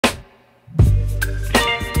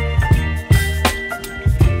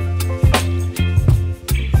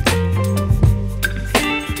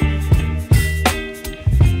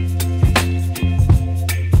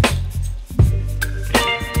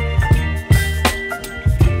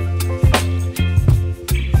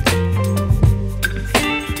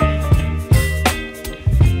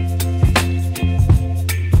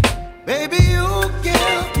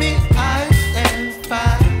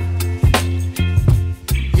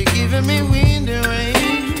giving me wind and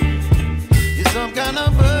rain. You're some kind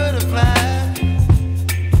of butterfly.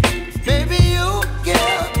 Baby, you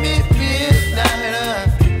give me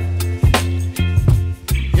midnight.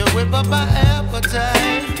 You whip up my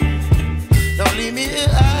appetite. Don't leave me here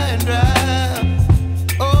high and dry.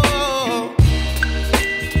 Oh,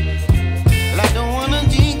 well, I don't wanna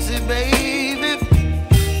jinx it, baby,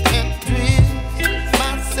 and twist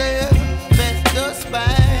myself at the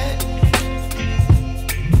spine.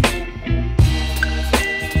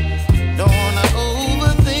 Don't wanna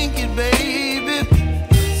overthink it, baby.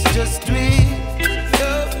 It's just twist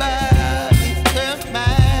your body and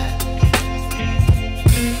mine.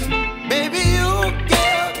 Baby, you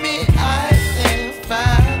give me ice and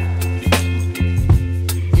fire.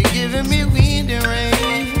 You're giving me wind and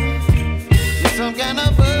rain. You're some kind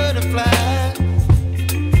of butterfly.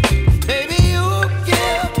 Baby, you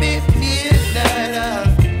give me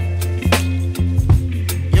midnight.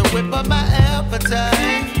 You whip up my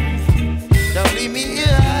appetite. Don't leave me here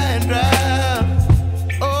high and dry.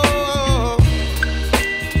 Oh,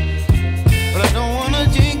 but I don't wanna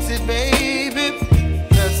jinx it, baby.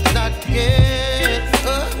 Let's not get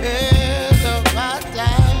ahead of my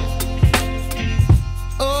time.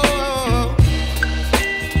 Oh,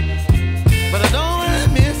 but I don't wanna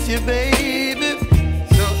miss you, baby.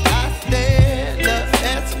 So I stand up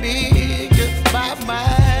and speak just my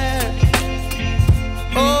mind.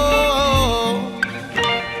 Oh.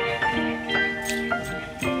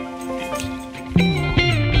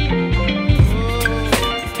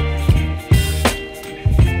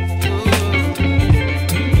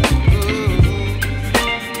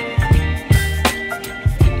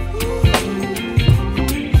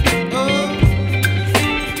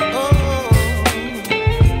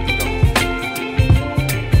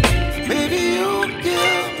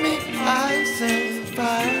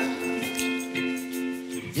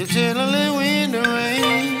 You're chilling wind and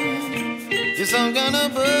rain. You're some kind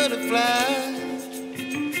of butterfly.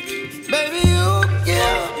 Baby, you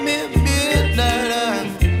give me midnight.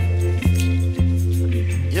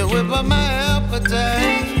 You whip up my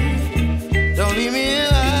appetite. Don't leave me here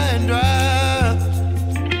high and dry.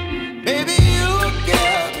 Baby, you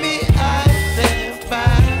give me ice and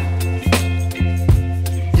fire.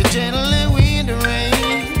 You're channeling wind and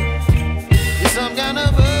rain. You're some kind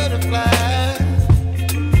of butterfly.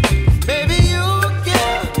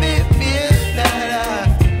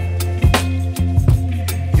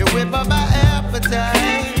 Whip up my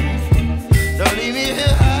appetite. Don't leave me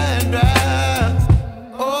here high and dry.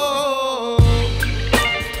 Oh,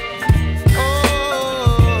 oh,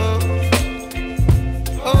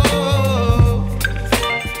 oh,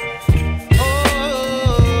 oh,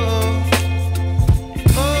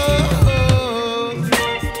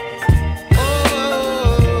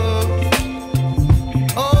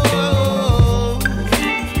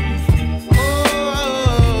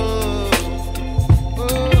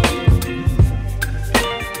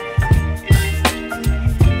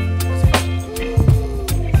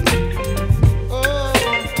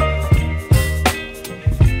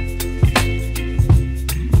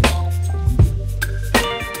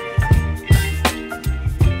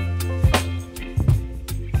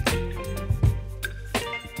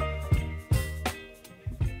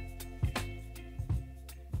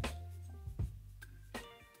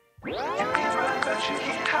 What?